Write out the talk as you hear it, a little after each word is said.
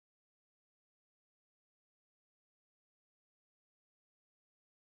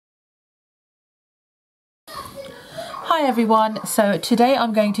Hi everyone, so today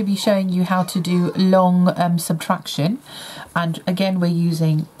I'm going to be showing you how to do long subtraction, and again we're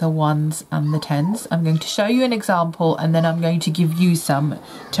using the ones and the tens. I'm going to show you an example and then I'm going to give you some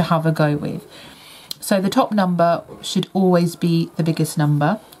to have a go with. So the top number should always be the biggest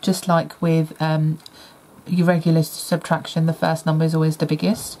number, just like with your regular subtraction, the first number is always the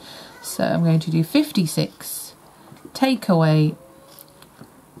biggest. So I'm going to do 56 take away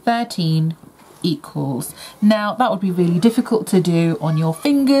 13 equals. Now that would be really difficult to do on your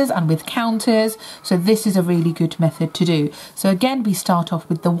fingers and with counters, so this is a really good method to do. So again we start off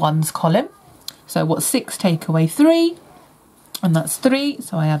with the ones column. So what's 6 take away 3, and that's 3,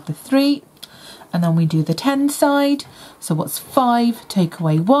 so I add the 3, and then we do the 10 side. So what's 5 take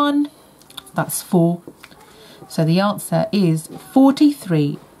away 1, that's 4. So the answer is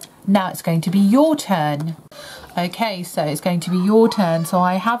 43. Now it's going to be your turn. Okay, so it's going to be your turn. So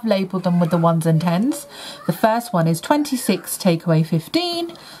I have labelled them with the ones and tens. The first one is 26 take away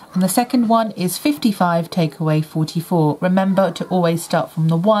 15, and the second one is 55 take away 44. Remember to always start from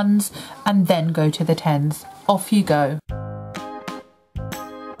the ones and then go to the tens. Off you go.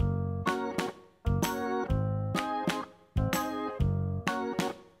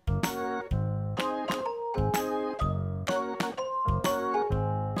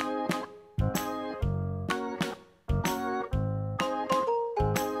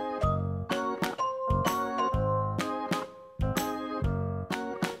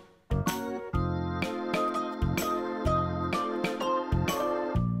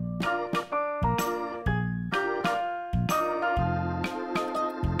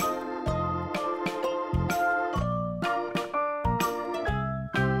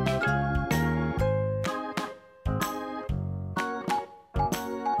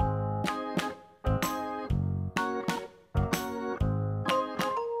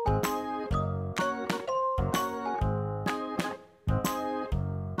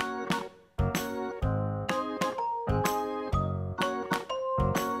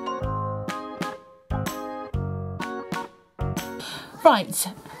 Right,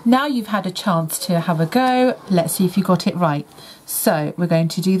 now you've had a chance to have a go. Let's see if you got it right. So we're going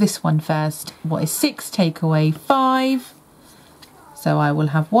to do this one first. What is 6 take away 5? So I will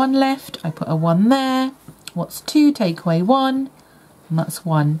have 1 left. I put a 1 there. What's 2 take away 1? And that's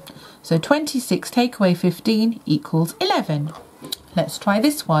 1. So 26 take away 15 equals 11. Let's try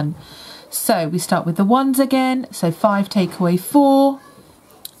this one. So we start with the ones again. So 5 take away 4,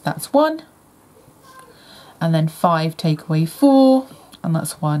 that's 1. And then 5 take away 4, and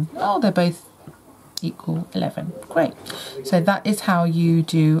that's 1. Oh, they're both equal 11. Great. So that is how you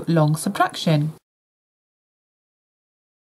do long subtraction.